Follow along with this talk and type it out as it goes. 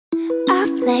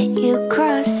I've let you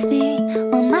cross me.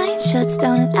 My mind shuts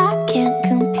down and I can't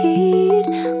compete.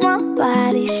 My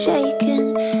body's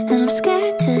shaking and I'm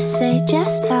scared to say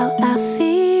just how I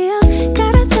feel.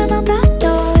 Gotta turn on that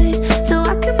noise so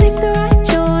I can make the right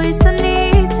choice. I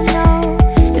need to know,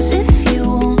 'cause if you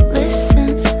won't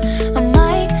listen, I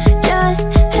might just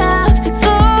have to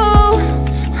go.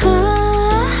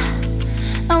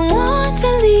 I want to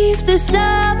leave this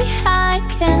all behind.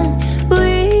 Can we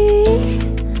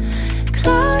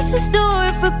close this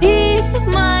door for peace of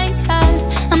mind? 'Cause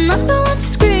I'm not the one to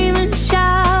scream and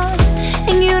shout,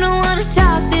 and you don't wanna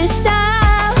talk this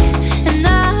out. And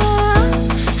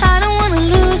I don't wanna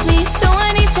lose me, so I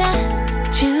need to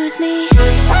choose me.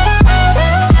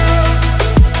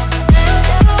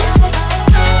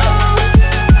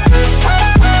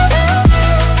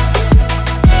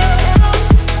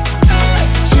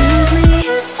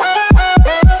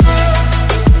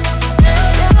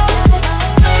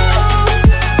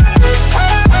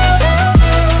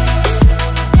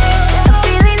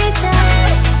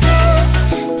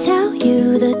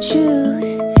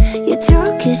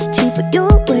 Is cheap, but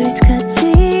your words cut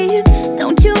deep.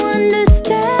 Don't you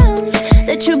understand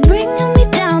that you're bringing me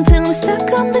down till I'm stuck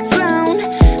on the ground?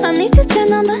 I need to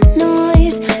turn on the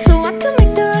noise so I can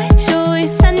make the right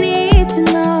choice. I need to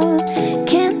know,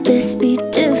 can this be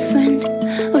different,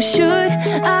 or should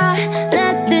I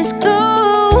let this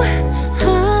go?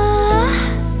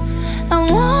 I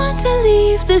want to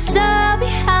leave this all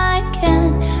behind. Can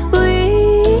we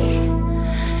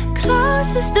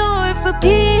close this door for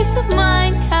peace of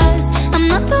mind? 'Cause I'm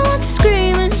not the one to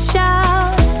scream and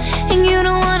shout, and you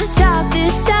don't wanna talk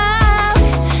this out.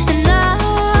 And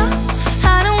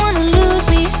I don't wanna lose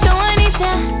me, so I need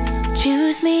to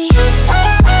choose me.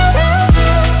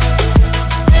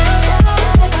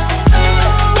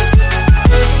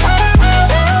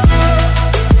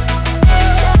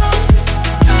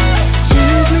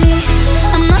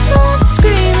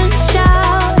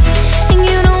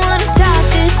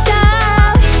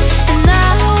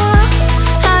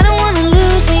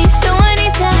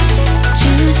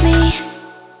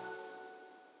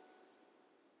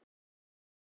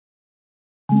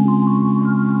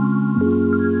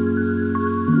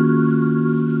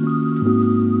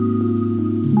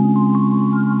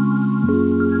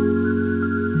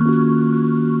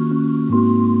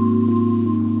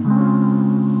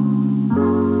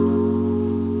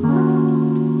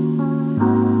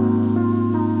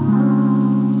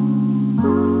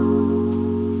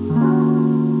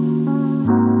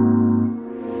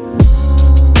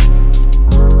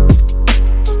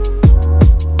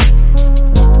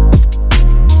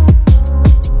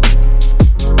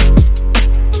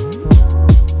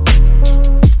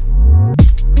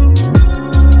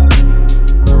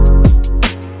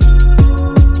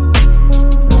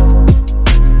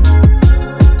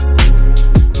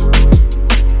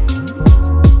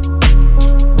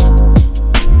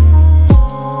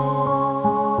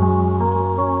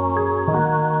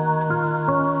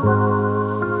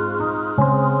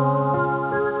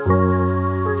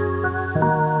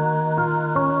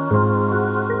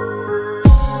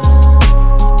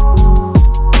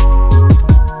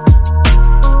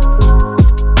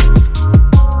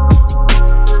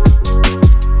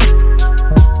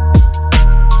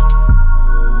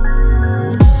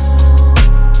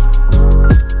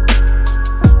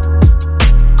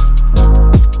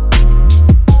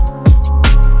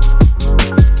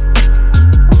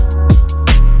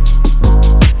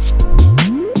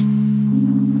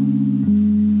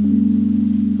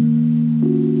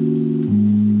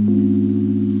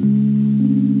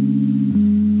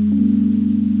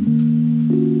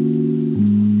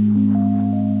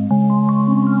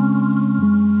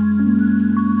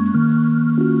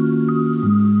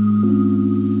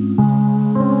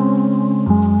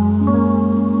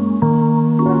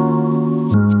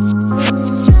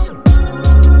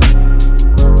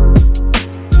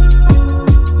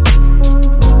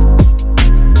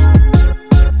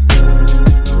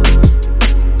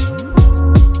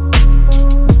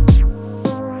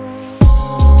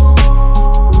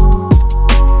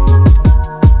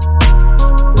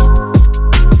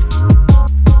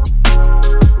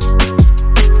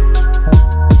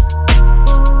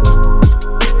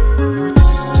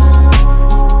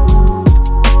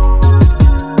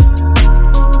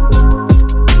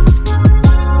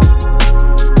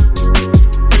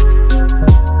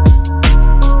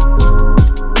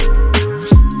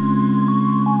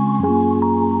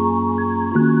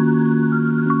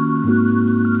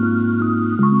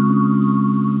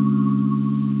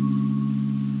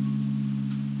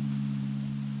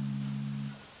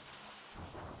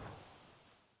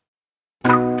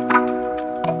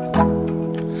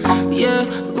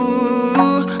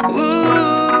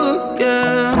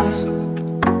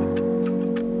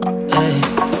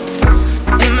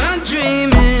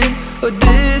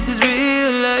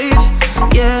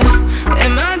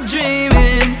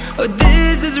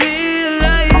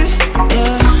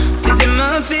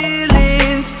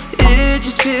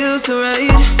 feels so right.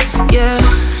 Yeah,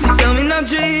 please tell me not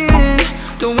dreaming.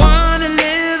 Don't wanna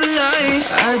live a lie.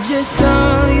 I just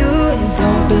saw you and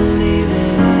don't believe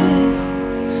it.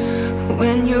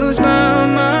 When you smile,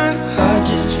 my heart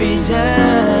just freezes.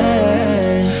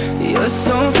 You're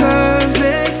so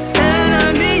perfect, and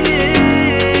I mean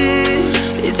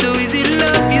it. It's so easy to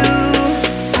love you.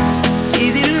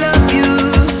 Easy to love you.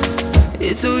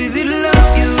 It's so easy to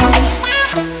love you.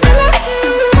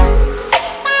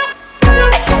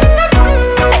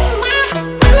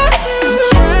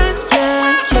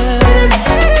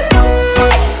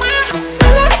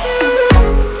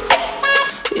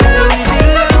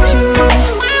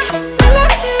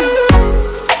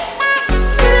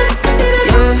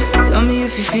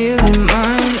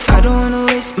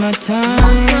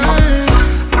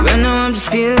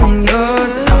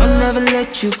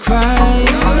 You cry,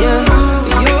 yeah.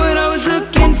 You're what I was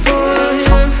looking for.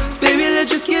 Baby, let's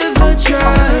just give a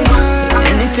try.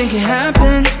 Anything can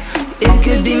happen. It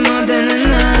could be more than a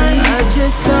night. I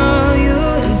just saw you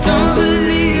and don't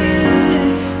believe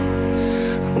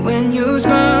it. When you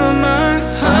smile, my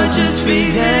heart just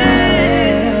freezes.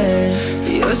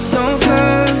 You're so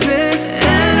perfect,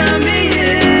 and I mean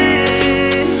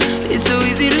it. It's so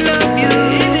easy to love you.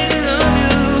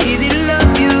 Easy to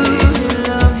love you.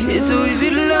 It's so easy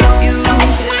to love you.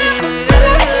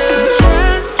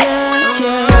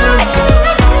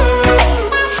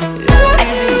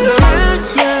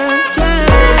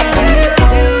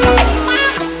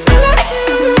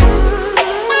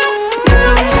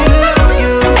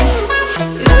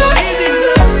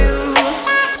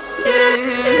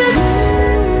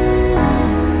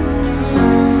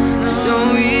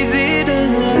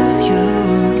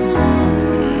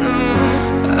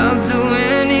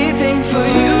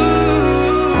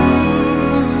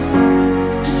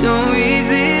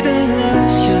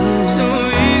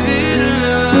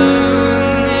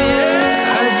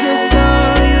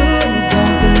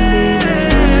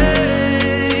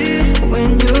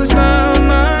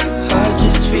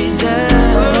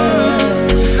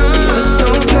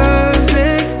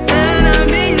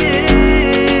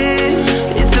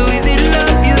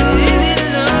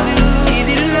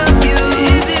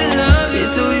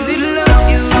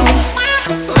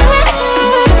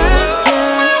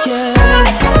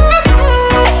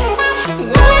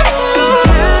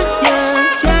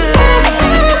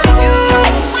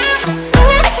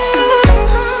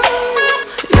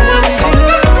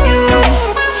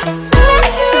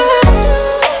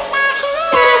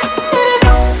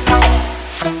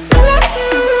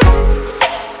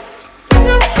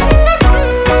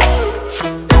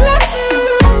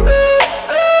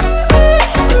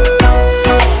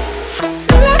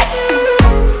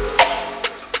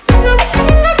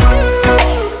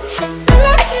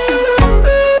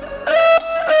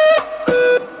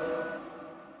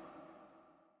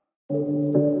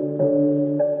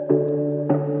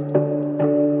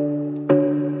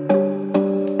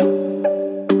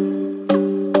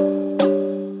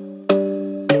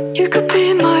 You could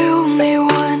be my only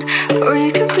one, or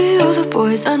you could be all the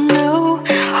boys I know.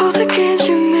 All the games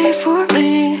you made for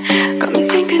me got me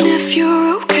thinking if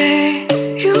you're okay.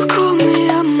 You call me,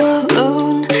 I'm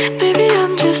alone. Maybe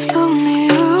I'm just lonely.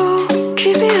 Oh,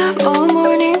 keep me up all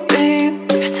morning, babe,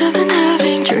 'cause I've been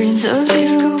having dreams of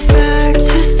you. Go back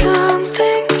to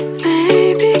something,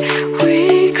 maybe we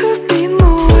could be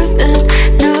more than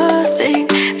nothing.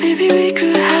 Maybe we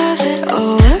could have it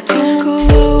all again. Go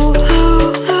low, low,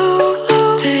 low, low.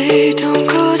 They don't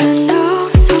gotta know,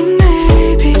 so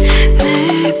maybe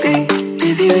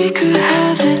we could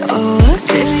have it all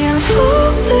again. Maybe I'm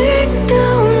falling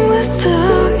down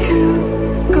without you,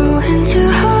 going to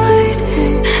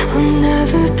hiding. I'll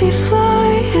never be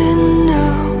flying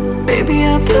now. Baby,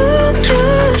 I burn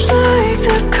just like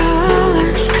the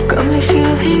colors, got me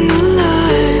feeling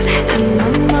alive. In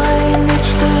my mind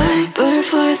it's like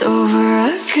butterflies over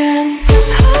again.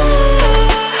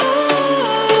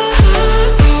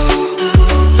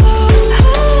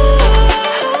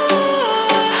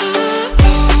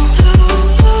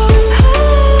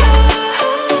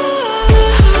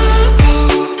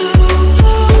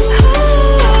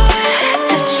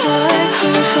 It's like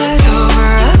butterflies over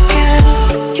again.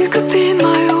 You could be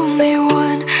my only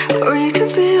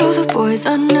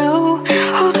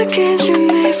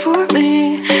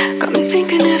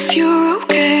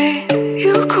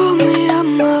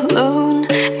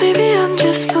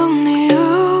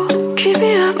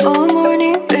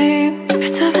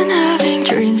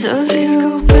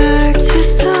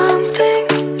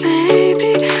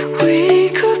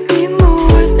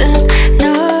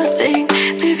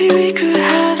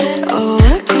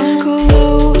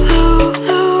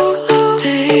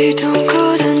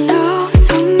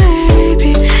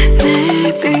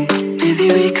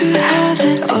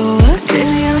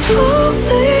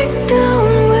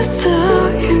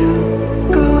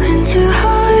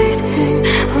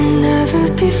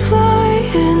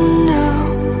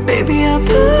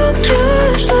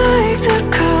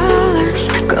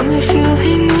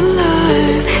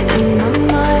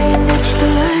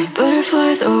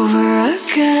over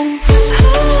again.